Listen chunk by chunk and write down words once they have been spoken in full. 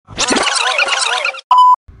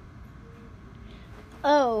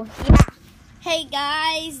So, yeah. Hey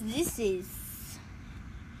guys, this is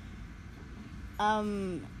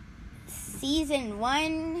Season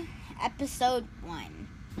 1, Episode 1.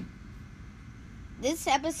 This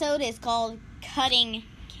episode is called Cutting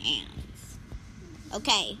Cans.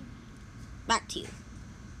 Okay, back to you.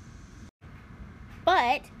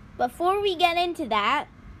 But, before we get into that,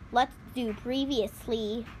 let's do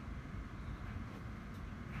previously.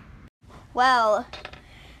 Well,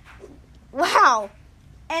 wow.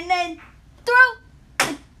 And then throw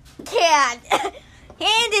the can. And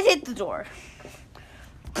it hit the door.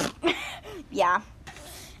 Yeah.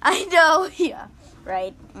 I know. Yeah.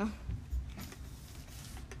 Right.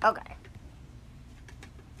 Okay.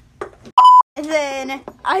 And then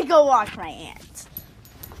I go wash my hands.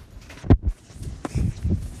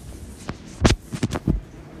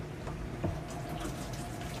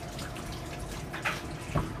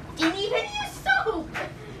 Didn't even use soap.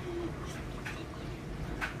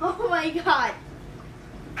 Oh my god.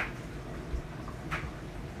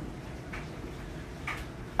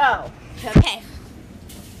 Oh, okay.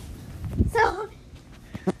 So,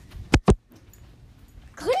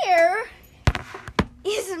 Claire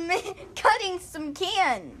is cutting some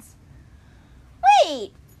cans.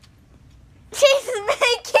 Wait. She's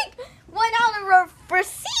making one out of her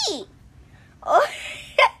receipt. Oh.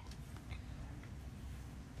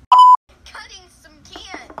 Cutting some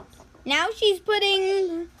cans. Now she's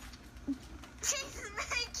putting... She's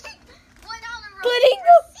making one out of her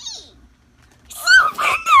receipt.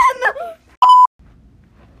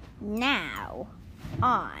 Now,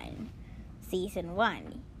 on Season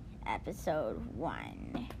 1, Episode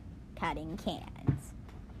 1, Cutting Cans.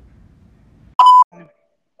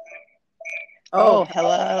 Oh,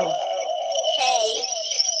 hello. Hey.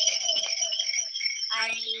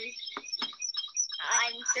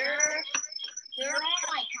 I'm sure you're on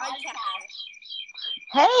my podcast.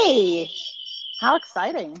 Hey, how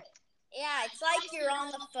exciting. Yeah, it's like you're on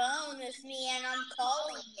the phone with me and I'm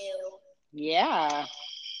calling you. Yeah.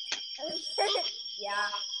 Yeah.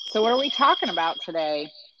 So what are we talking about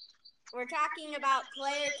today? We're talking about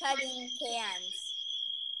Claire cutting cans.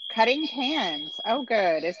 Cutting cans. Oh,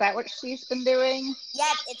 good. Is that what she's been doing?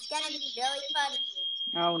 Yep, it's going to be really funny.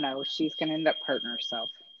 Oh, no. She's going to end up hurting herself.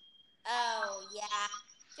 Oh, yeah.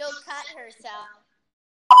 She'll cut herself.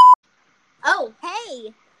 Oh,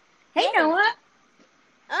 hey. Hey, Noah.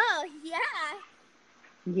 Oh, yeah.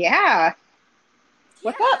 Yeah.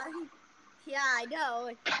 What's up? Yeah, I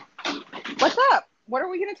know. What's up? What are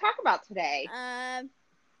we going to talk about today?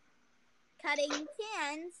 Cutting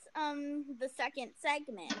cans, the second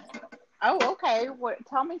segment. Oh, okay.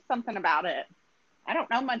 Tell me something about it. I don't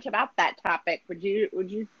know much about that topic. Would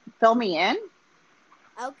you fill me in?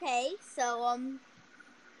 Okay, so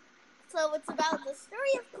it's about the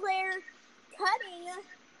story of Claire cutting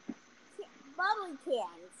bubbly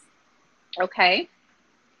cans. Okay.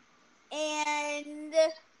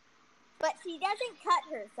 But she doesn't cut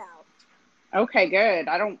herself. Okay, good.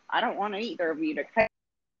 I don't want either of you to cut.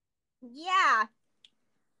 Yeah.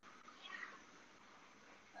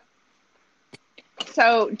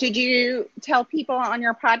 So, did you tell people on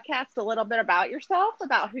your podcast a little bit about yourself,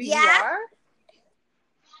 about who you are?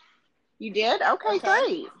 You did? Okay,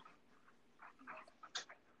 great.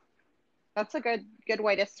 That's a good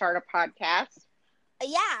way to start a podcast.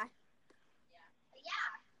 Yeah.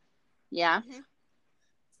 Yeah. Mm-hmm.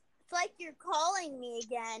 It's like you're calling me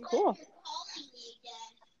again. Cool.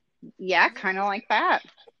 Yeah, kind of like that.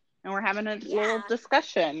 And we're having a little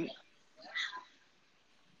discussion.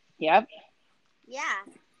 Yep. Yeah.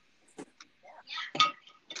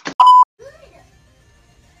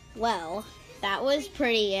 Well, that was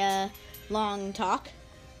pretty long talk.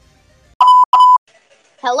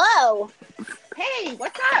 Hello. Hey,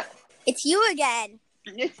 what's up? It's you again.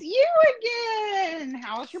 It's you again.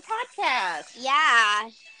 How's your podcast? Yeah.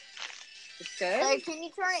 It's good. So can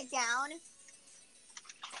you turn it down?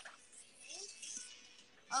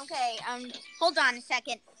 Okay, hold on a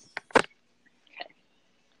second.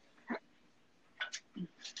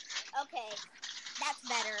 Okay, that's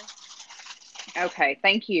better. Okay,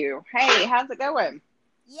 thank you. Hey, how's it going?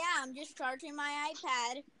 Yeah, I'm just charging my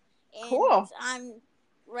iPad. And cool. I'm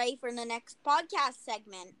ready for the next podcast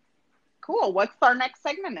segment. Cool. What's our next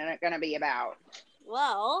segment going to be about?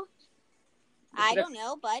 Well, I don't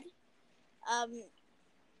know, but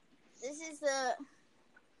this is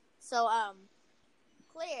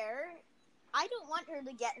Claire, I don't want her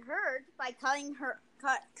to get hurt by cutting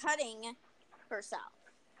herself,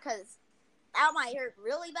 because that might hurt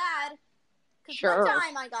really bad. Because one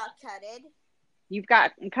time I got cutted. You've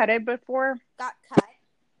gotten cutted before? Got cut.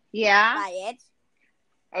 Yeah. By it.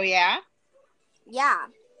 Oh, yeah? Yeah.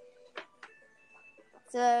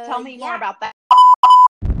 So, tell me more about that.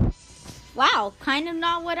 Wow, kind of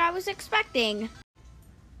not what I was expecting.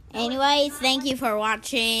 Anyways, thank you for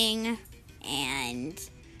watching, and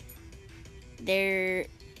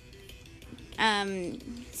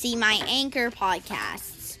see my Anchor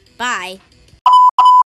podcasts. Bye.